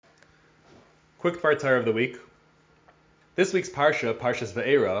Quick Dvar Torah of the week. This week's Parsha, Parshas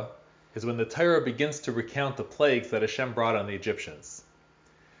Va'era, is when the Torah begins to recount the plagues that Hashem brought on the Egyptians.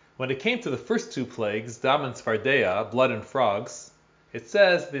 When it came to the first two plagues, Dam and Tzfardea, blood and frogs, it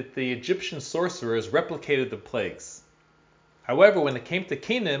says that the Egyptian sorcerers replicated the plagues. However, when it came to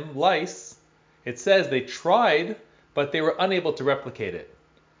Kinim, lice, it says they tried, but they were unable to replicate it.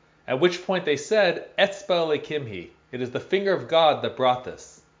 At which point they said, Etzba Lekimhi, it is the finger of God that brought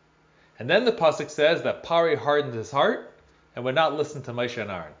this. And then the pasuk says that Pari hardened his heart and would not listen to Moshe and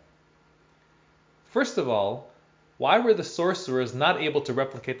Aaron. First of all, why were the sorcerers not able to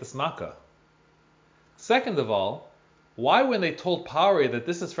replicate this makkah? Second of all, why when they told Pari that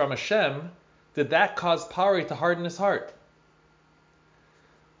this is from Hashem, did that cause Pari to harden his heart?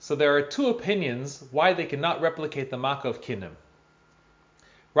 So there are two opinions why they cannot replicate the makkah of Kinim.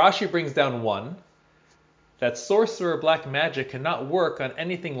 Rashi brings down one, that sorcerer black magic cannot work on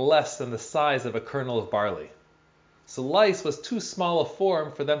anything less than the size of a kernel of barley. So lice was too small a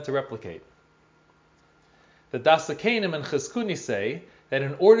form for them to replicate. The Dasakanim and Chizkuni say that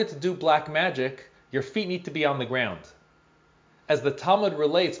in order to do black magic, your feet need to be on the ground. As the Talmud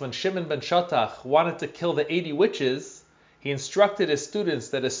relates, when Shimon ben Shatach wanted to kill the 80 witches, he instructed his students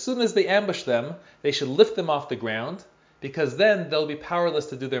that as soon as they ambush them, they should lift them off the ground, because then they'll be powerless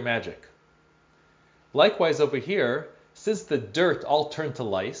to do their magic. Likewise over here, since the dirt all turned to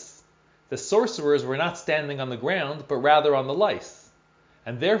lice, the sorcerers were not standing on the ground, but rather on the lice,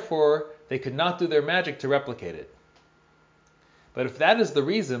 and therefore they could not do their magic to replicate it. But if that is the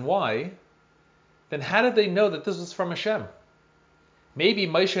reason why, then how did they know that this was from Hashem? Maybe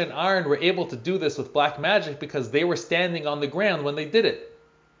Moshe and Aaron were able to do this with black magic because they were standing on the ground when they did it.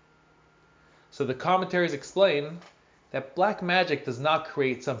 So the commentaries explain that black magic does not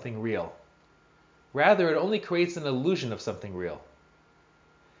create something real. Rather, it only creates an illusion of something real.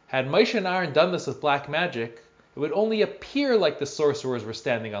 Had Moshe and Aaron done this with black magic, it would only appear like the sorcerers were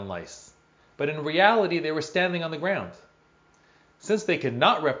standing on lice, but in reality they were standing on the ground. Since they could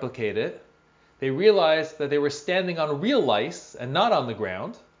not replicate it, they realized that they were standing on real lice and not on the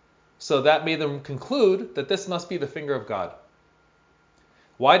ground, so that made them conclude that this must be the finger of God.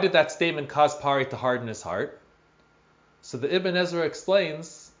 Why did that statement cause Pari to harden his heart? So the Ibn Ezra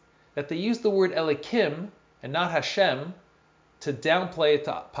explains that they used the word Elikim and not Hashem to downplay it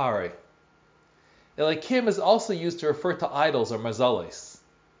to Pari. Elikim is also used to refer to idols or mazalis.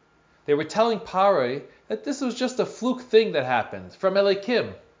 They were telling Pari that this was just a fluke thing that happened from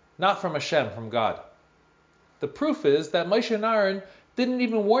Elikim, not from Hashem, from God. The proof is that Moshe and Aaron didn't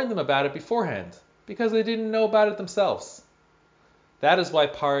even warn them about it beforehand, because they didn't know about it themselves. That is why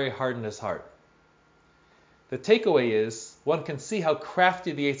Pari hardened his heart. The takeaway is, one can see how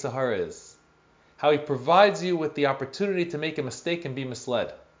crafty the Yetzer Hara is, how he provides you with the opportunity to make a mistake and be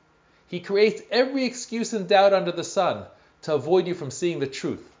misled. He creates every excuse and doubt under the sun to avoid you from seeing the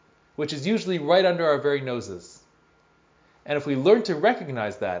truth, which is usually right under our very noses. And if we learn to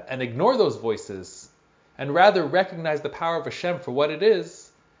recognize that and ignore those voices, and rather recognize the power of Hashem for what it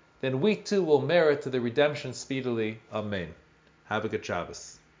is, then we too will merit to the redemption speedily. Amen. Have a good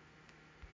Shabbos.